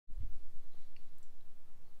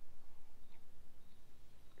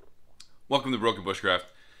Welcome to Broken Bushcraft.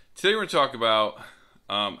 Today we're going to talk about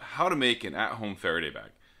how to make an at-home Faraday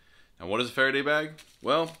bag. Now, what is a Faraday bag?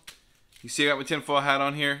 Well, you see I got my tinfoil hat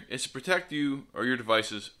on here. It's to protect you or your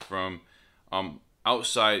devices from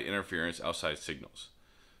outside interference, outside signals.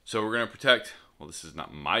 So we're going to protect, well, this is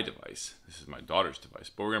not my device. This is my daughter's device.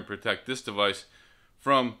 But we're going to protect this device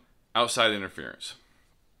from outside interference.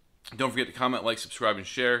 Don't forget to comment, like, subscribe, and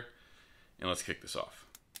share. And let's kick this off.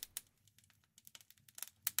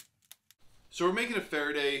 So we're making a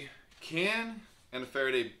Faraday can and a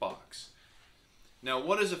Faraday box. Now,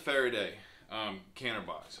 what is a Faraday can or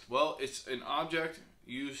box? Well, it's an object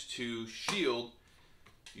used to shield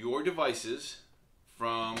your devices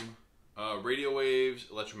from radio waves,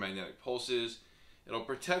 electromagnetic pulses. It'll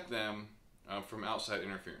protect them from outside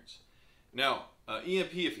interference. Now,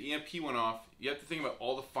 if EMP went off, you have to think about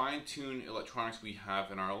all the fine-tuned electronics we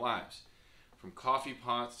have in our lives. From coffee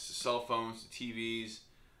pots to cell phones to TVs,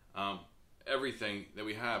 everything that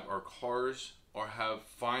we have, our cars or have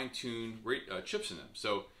fine-tuned chips in them.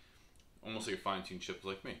 So almost like a fine-tuned chip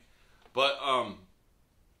like me. But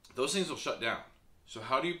those things will shut down. So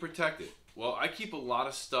how do you protect it? Well, I keep a lot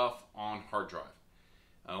of stuff on hard drive.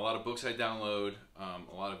 A lot of books I download,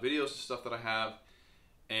 a lot of videos and stuff that I have.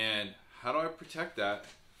 And how do I protect that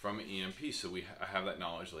from an EMP so I have that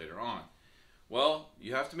knowledge later on? Well,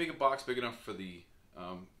 you have to make a box big enough for the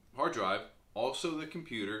hard drive, also the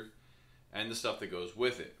computer, and the stuff that goes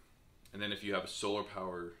with it. And then if you have a solar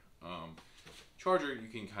power charger, you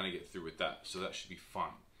can kind of get through with that. So that should be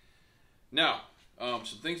fine. Now,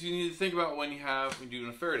 some things you need to think about when you're doing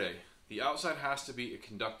a Faraday. The outside has to be a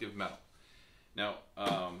conductive metal. Now,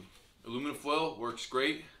 aluminum foil works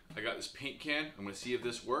great. I got this paint can. I'm going to see if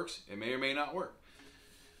this works. It may or may not work.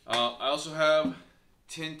 I also have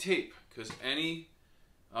tin tape, because any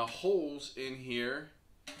holes in here,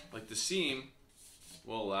 like the seam,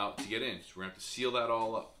 will allow it to get in. So we're going to have to seal that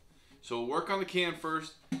all up. So we'll work on the can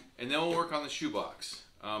first, and then we'll work on the shoebox.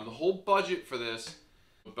 The whole budget for this,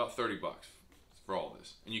 about 30 bucks for all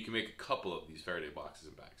this. And you can make a couple of these Faraday boxes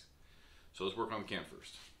and bags. So let's work on the can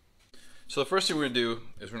first. So the first thing we're going to do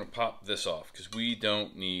is we're going to pop this off, because we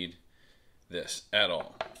don't need this at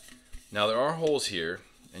all. Now there are holes here,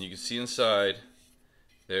 and you can see inside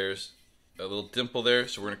there's a little dimple there.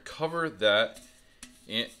 So we're going to cover that,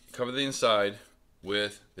 and cover the inside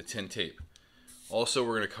with the tin tape. Also,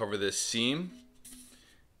 we're going to cover this seam,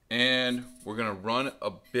 and we're going to run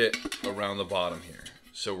a bit around the bottom here.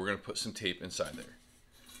 So we're going to put some tape inside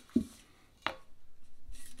there.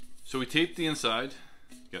 So we taped the inside.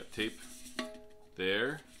 Got tape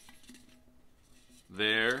there,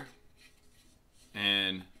 there,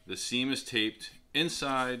 and the seam is taped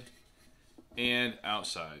inside and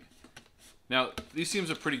outside. Now, these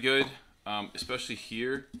seams are pretty good, especially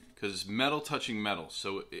here, because it's metal touching metal,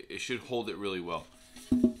 so it should hold it really well.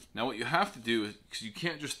 Now what you have to do is, because you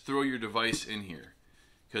can't just throw your device in here,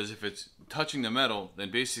 because if it's touching the metal,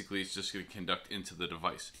 then basically it's just going to conduct into the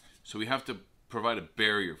device. So we have to provide a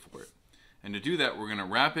barrier for it. And to do that, we're going to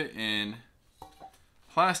wrap it in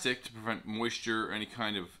plastic to prevent moisture or any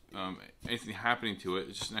kind of anything happening to it.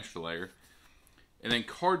 It's just an extra layer. And then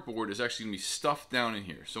cardboard is actually going to be stuffed down in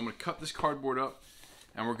here. So I'm going to cut this cardboard up,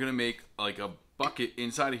 and we're going to make like a bucket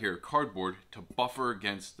inside of here, cardboard, to buffer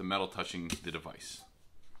against the metal touching the device.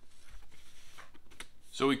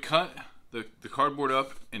 So we cut the cardboard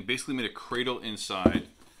up and basically made a cradle inside,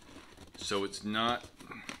 so it's not,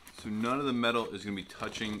 so none of the metal is going to be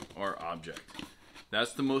touching our object.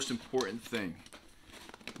 That's the most important thing.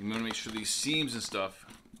 You want to make sure these seams and stuff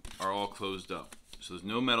are all closed up, so there's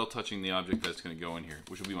no metal touching the object that's going to go in here,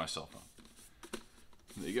 which will be my cell phone.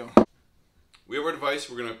 There you go. We have our device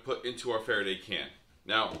we're going to put into our Faraday can.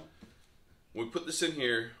 Now, when we put this in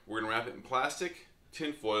here, we're going to wrap it in plastic,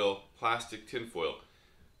 tin foil, plastic, tin foil.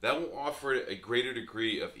 That will offer it a greater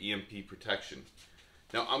degree of EMP protection.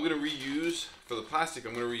 Now, I'm going to reuse, for the plastic,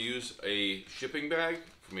 I'm going to reuse a shipping bag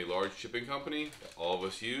from a large shipping company that all of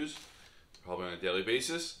us use, probably on a daily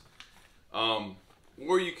basis.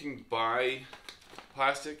 Or you can buy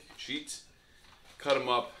plastic sheets, cut them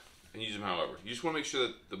up, and use them however. You just want to make sure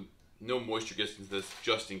that no moisture gets into this,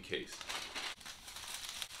 just in case.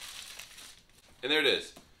 And there it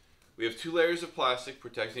is. We have 2 layers of plastic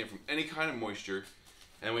protecting it from any kind of moisture,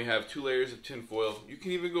 and we have 2 layers of tin foil. You can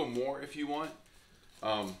even go more if you want.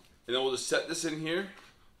 And then we'll just set this in here,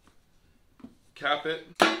 cap it,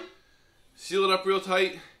 seal it up real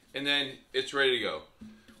tight, and then it's ready to go.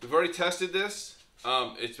 We've already tested this.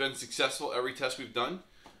 It's been successful every test we've done.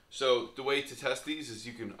 So the way to test these is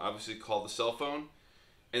you can obviously call the cell phone,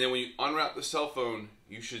 and then when you unwrap the cell phone,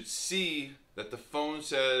 you should see that the phone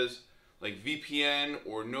says like VPN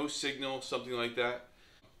or no signal, something like that.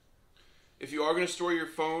 If you are going to store your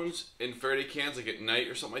phones in Faraday cans, like at night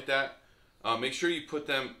or something like that, make sure you put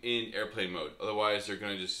them in airplane mode. Otherwise, they're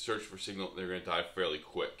going to just search for signal and they're going to die fairly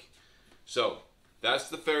quick. So, that's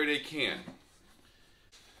the Faraday can.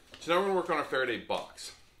 So now we're going to work on our Faraday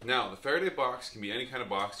box. Now, the Faraday box can be any kind of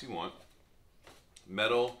box you want.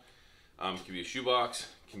 Metal, can be a shoebox,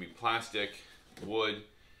 can be plastic, wood.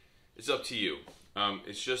 It's up to you.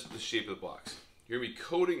 It's just the shape of the box. You're going to be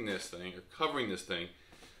coating this thing, or covering this thing,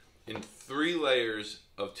 in 3 layers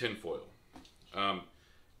of tin foil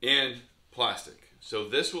and plastic. So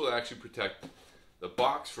this will actually protect the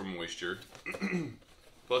box from moisture.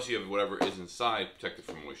 Plus you have whatever is inside protected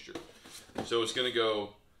from moisture. So it's going to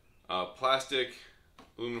go plastic,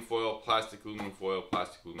 aluminum foil, plastic, aluminum foil,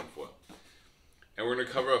 plastic, aluminum foil. And we're going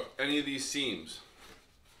to cover up any of these seams.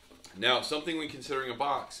 Now, something when considering a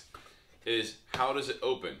box is how does it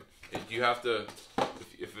open? You have to,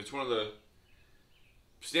 if it's one of the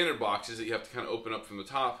standard boxes that you have to kind of open up from the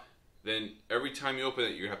top, then every time you open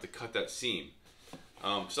it, you have to cut that seam.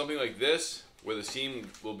 Something like this, where the seam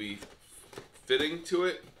will be fitting to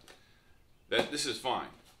it, this is fine.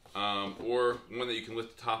 Or one that you can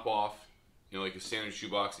lift the top off, you know, like a standard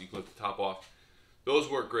shoebox that you can lift the top off. Those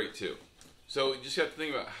work great too. So you just have to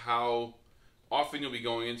think about how often you'll be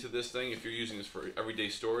going into this thing. If you're using this for everyday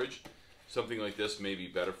storage, something like this may be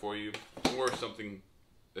better for you, or something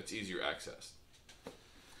that's easier access.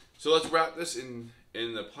 So let's wrap this in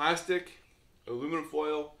the plastic, aluminum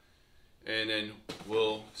foil, and then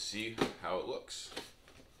we'll see how it looks.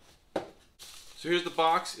 So here's the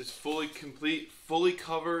box. It's fully complete, fully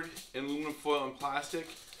covered in aluminum foil and plastic.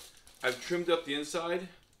 I've trimmed up the inside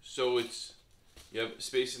so you have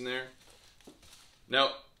space in there.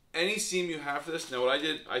 Now, any seam you have for this, now what I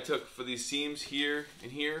did, I took for these seams here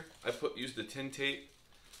and here, I used the tin tape.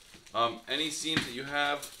 Any seams that you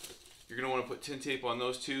have, you're going to want to put tin tape on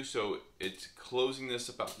those too, so it's closing this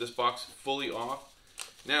box fully off.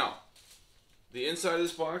 Now, the inside of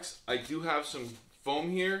this box, I do have some foam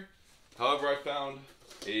here. However, I found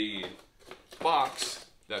a box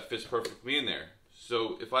that fits perfectly in there.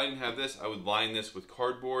 So if I didn't have this, I would line this with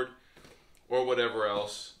cardboard or whatever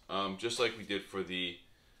else, just like we did for the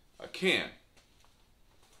can.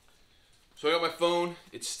 So I got my phone.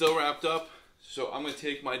 It's still wrapped up. So I'm going to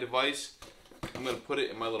take my device. I'm going to put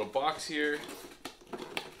it in my little box here.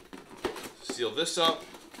 Seal this up.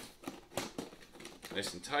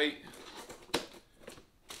 Nice and tight.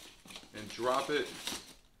 And drop it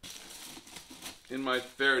in my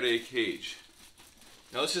Faraday cage.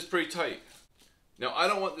 Now this is pretty tight. Now I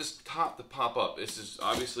don't want this top to pop up. This is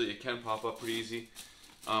obviously, it can pop up pretty easy.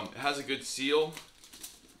 It has a good seal,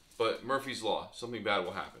 but Murphy's Law, something bad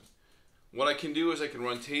will happen. What I can do is I can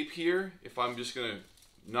run tape here if I'm just going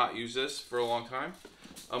to not use this for a long time.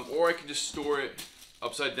 Or I can just store it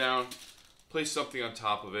upside down, place something on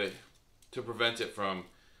top of it to prevent it from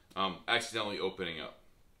accidentally opening up.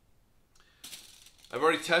 I've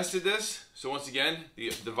already tested this, so once again,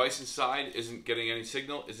 the device inside isn't getting any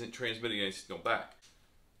signal, isn't transmitting any signal back.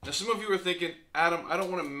 Now some of you are thinking, Adam, I don't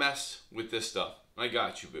want to mess with this stuff. I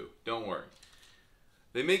got you, boo. Don't worry.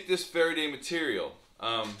 They make this Faraday material,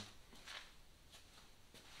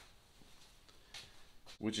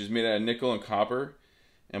 which is made out of nickel and copper,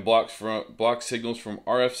 and blocks signals from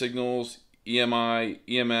RF signals, EMI,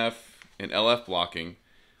 EMF, and LF blocking,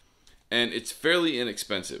 and it's fairly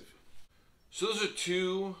inexpensive. So those are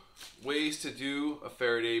 2 ways to do a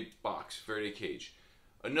Faraday box, Faraday cage.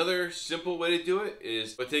 Another simple way to do it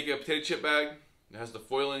is take a potato chip bag that has the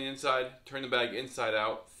foil on the inside, turn the bag inside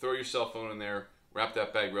out, throw your cell phone in there, wrap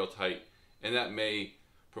that bag real tight, and that may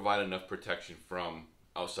provide enough protection from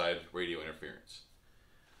outside radio interference.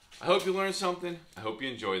 I hope you learned something. I hope you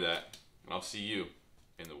enjoy that, and I'll see you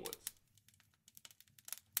in the woods.